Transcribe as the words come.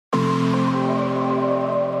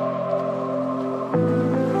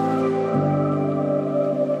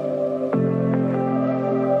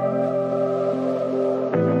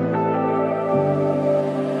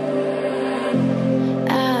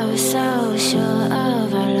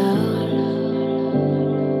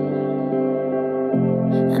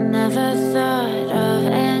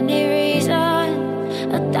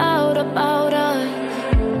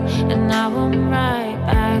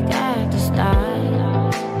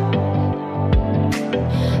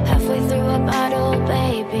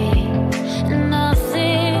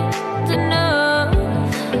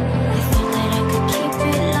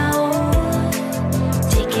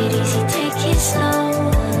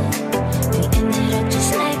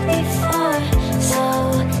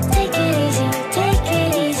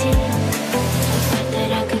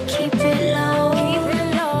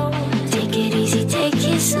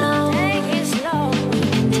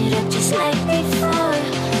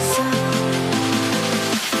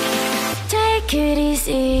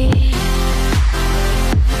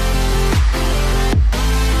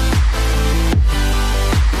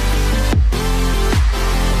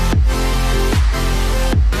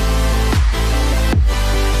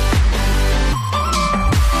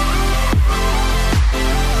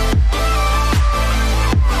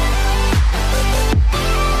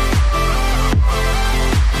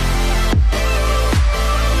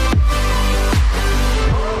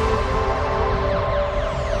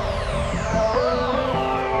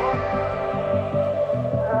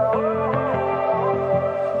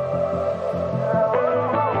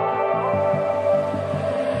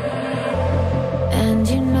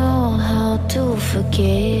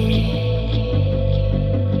forget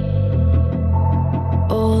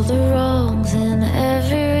all the wrongs and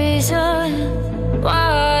every reason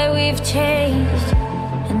why we've changed.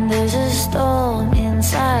 And there's a storm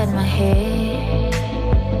inside my head,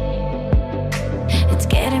 it's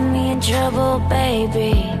getting me in trouble,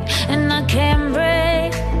 baby, and I can't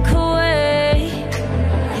break away.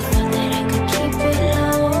 I thought that I could keep it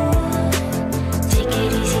low, take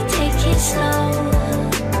it easy, take it slow.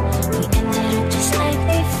 We ended up just like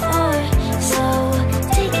before, so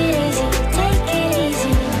take it easy, take it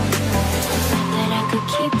easy. I thought that I could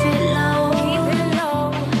keep it low,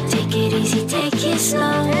 take it easy, take it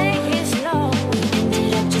slow. We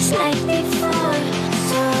ended up just like before,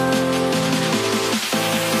 so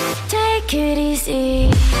take it easy.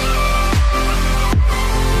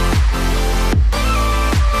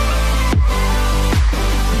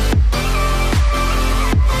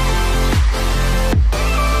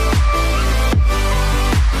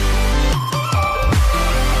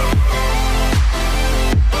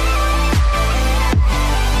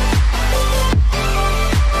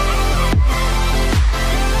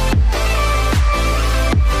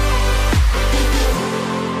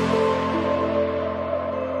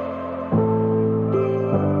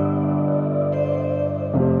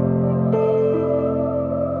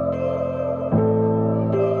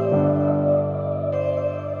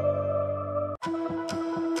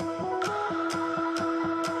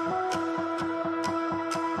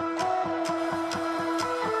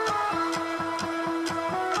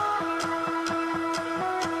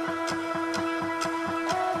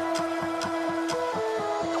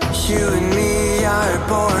 You and me are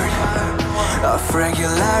bored of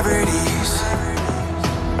regularities,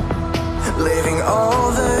 living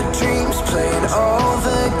all the dreams, playing all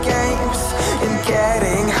the games, and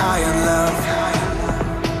getting high on love.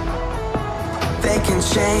 They can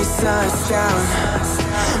chase us down,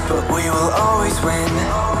 but we will always win.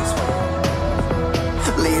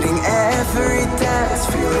 Leading every dance,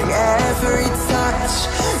 feeling every touch,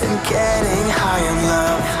 and getting high on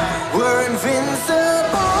love. We're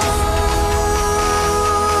invincible.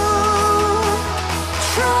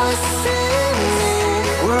 Trust in me,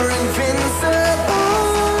 we're invincible.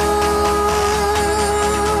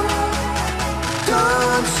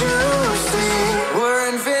 Don't you see, we're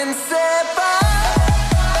invincible.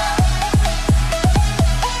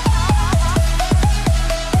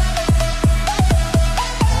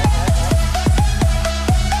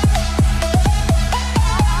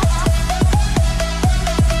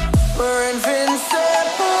 We're invincible.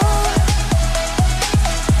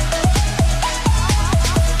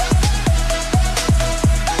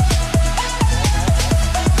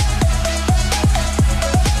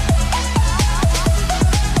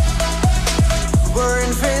 We're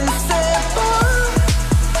invincible.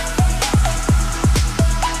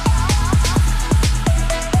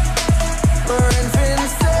 We're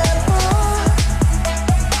invincible.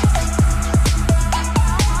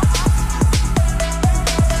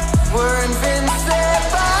 We're invincible.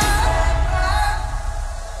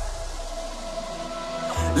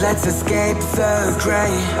 Let's escape the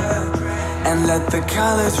gray and let the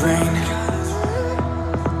colors rain.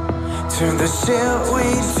 Turn the shit we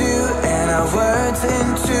do and our words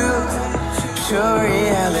into pure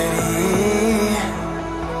reality.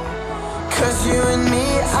 'Cause you and me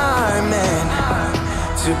are meant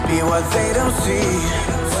to be what they don't see.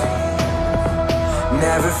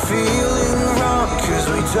 Never feeling wrong 'cause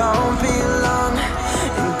we don't belong,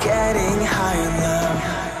 and getting high in love.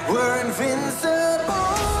 We're invincible.